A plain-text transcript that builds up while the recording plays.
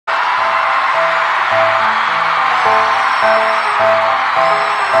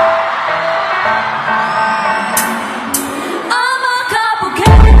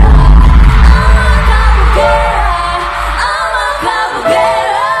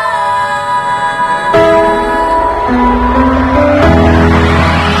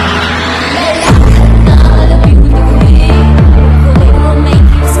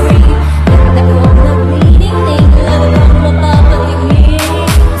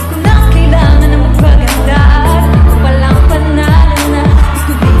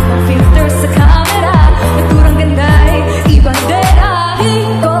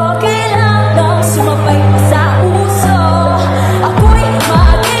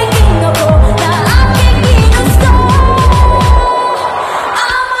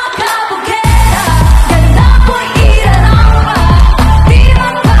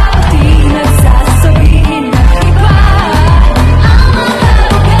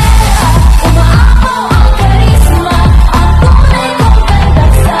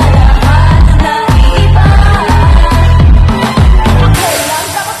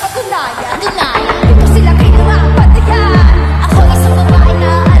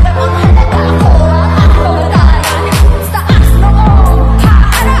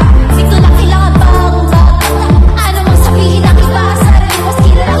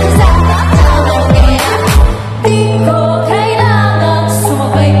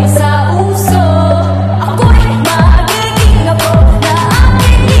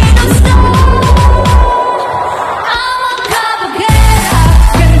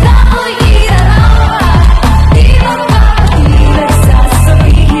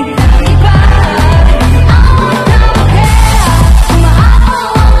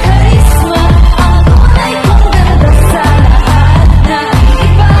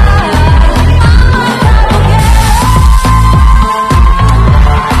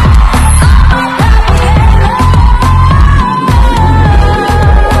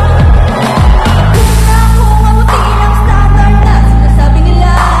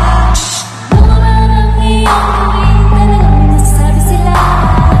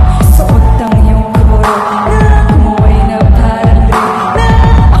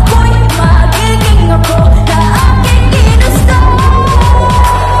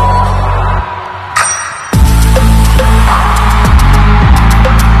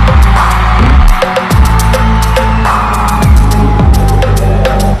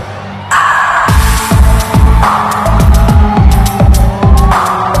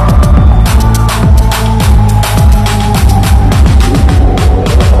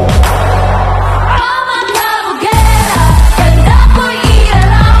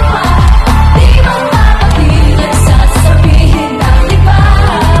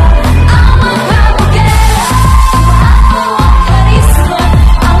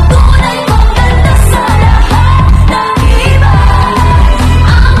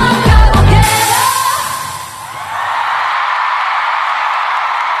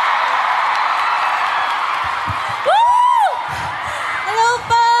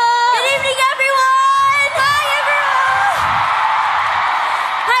po! Good evening, everyone! Hi, everyone!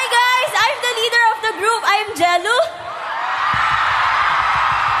 Hi, guys! I'm the leader of the group. I'm Jello.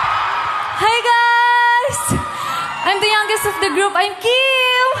 Hi, guys! I'm the youngest of the group. I'm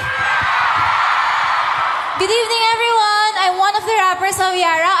Kim. Good evening, everyone. I'm one of the rappers of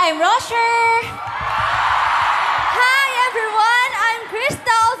Yara. I'm Rocher. Hi, everyone! I'm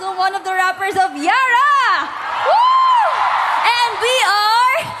Crystal, so one of the rappers of Yara. Woo! And we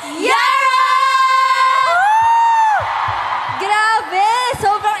are Yara! Grabe!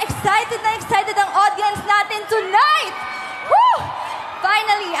 Sobrang excited ang audience natin tonight! Woo!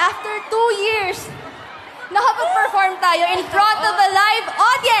 Finally, after 2 years, nakapag-perform tayo in front of a live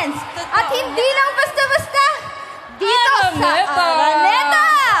audience. At hindi lang basta-basta, dito sa Araneta!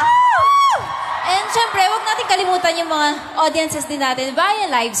 And syempre, huwag natin kalimutan yung mga audiences din natin via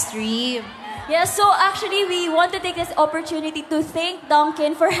live stream. Yes, so actually, we want to take this opportunity to thank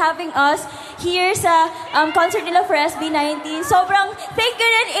Dunkin for having us here sa concert nila for SB19. Sobrang thank you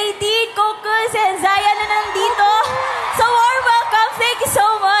rin 18, Kokus, and Zaya na nandito. So warm welcome. Thank you so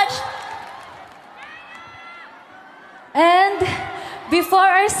much. And before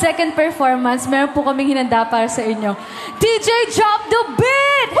our second performance, meron po kaming hinanda para sa inyo. DJ, drop the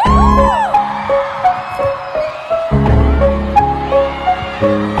beat!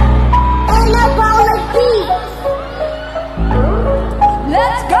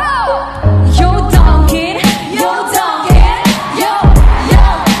 Let's go! Yo, Dunkin! Yo, Dunkin! Yo, yo,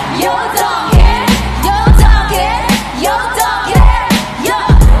 yo, Dunkin! Yo, Dunkin! Yo, Dunkin! Yo,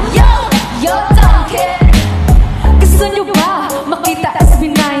 yo, yo, Dunkin! Gusto nyo ba makita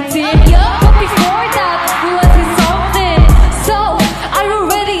SB19? But before that, we want to do something. So, are you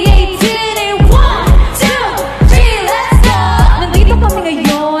ready? 18 and 1, 2, 3, let's go! Nandito kami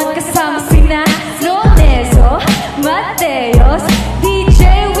ngayon kasama sina Loneso, Mateos,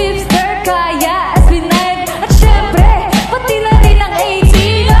 DJ Webster, Kaya, SB9, at syempre, pati na rin ang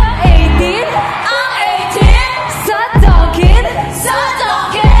 18. Ang 18 sa Dunkin,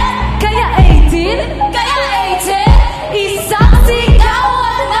 kaya 18, isang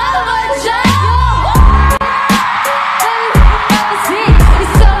sigawan naman dyan!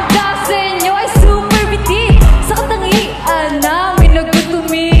 Isang dasen nyo ay super biti sa katangian namin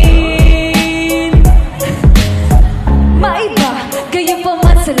nagtutumin. Maiba, kaya pa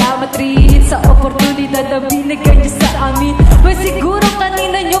man salamat rin sa oportunidad na binigay niyo sa amin. May siguro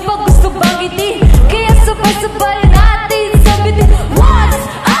kanina nyo pa gusto banggitin, kaya sabay-sabay natin sabitin, what's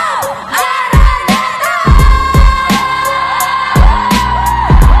up, Araneta?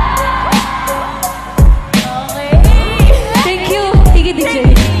 Okay. Thank you, Iggy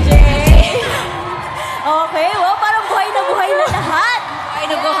DJ. Okay, well, parang buhay na lahat. Ay,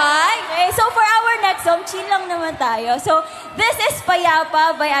 nabuhay. Okay, so for our next song, chill lang naman tayo. So, this is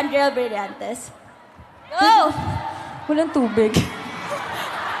Payapa by Andrea Brillantes. Go! Walang tubig.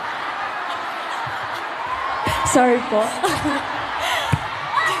 Sorry po.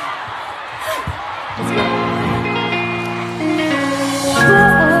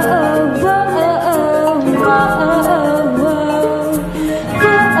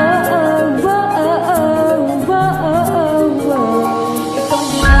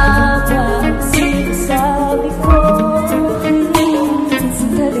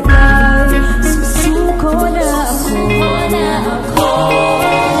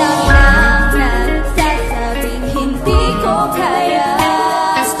 Sasabing hindi ko kaya.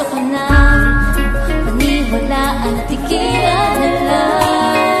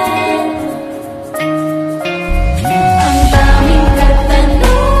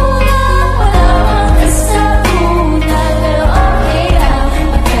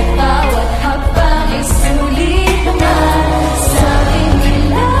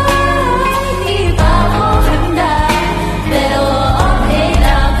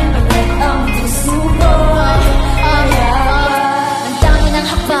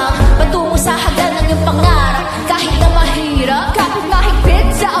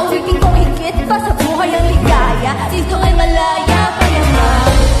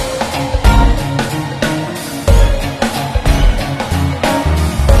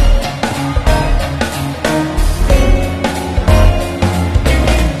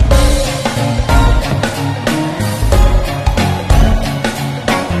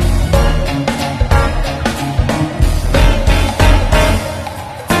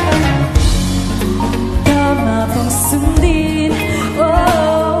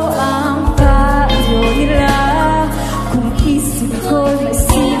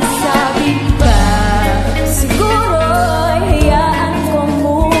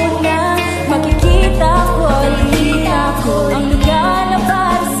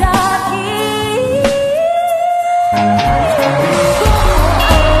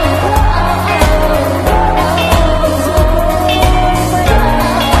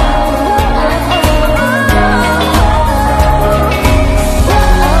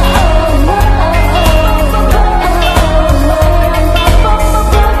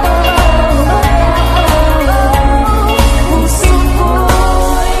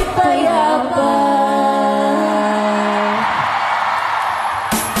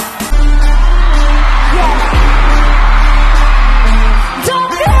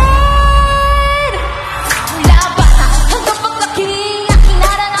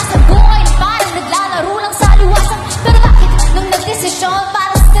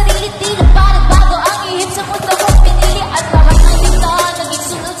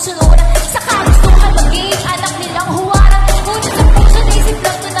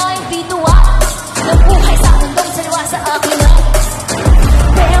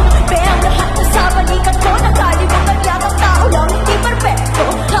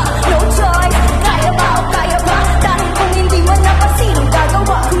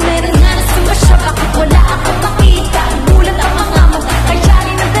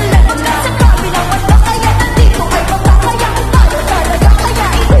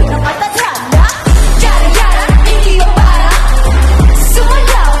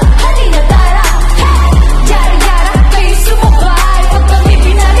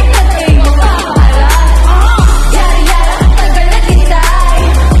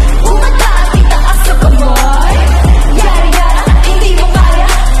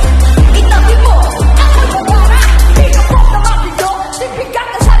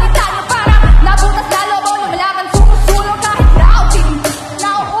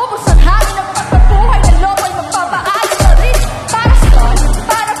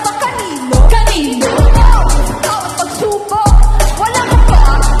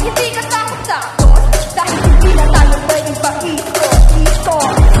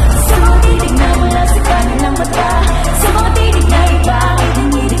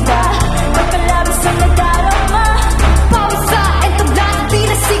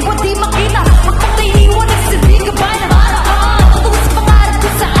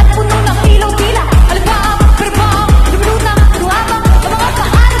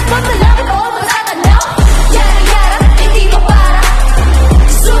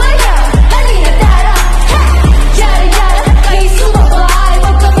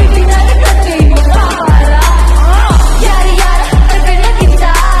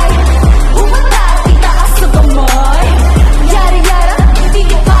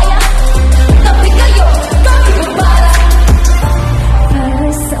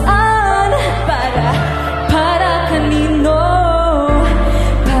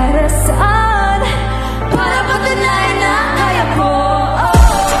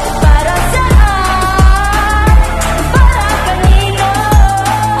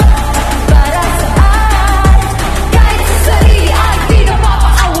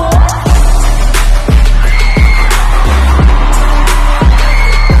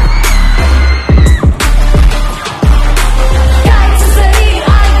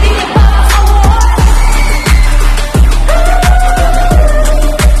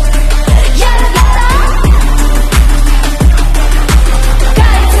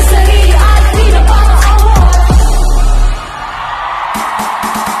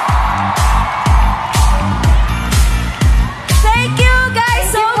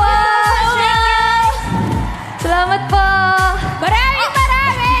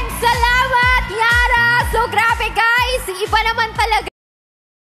 Grabe guys! Iba naman talaga.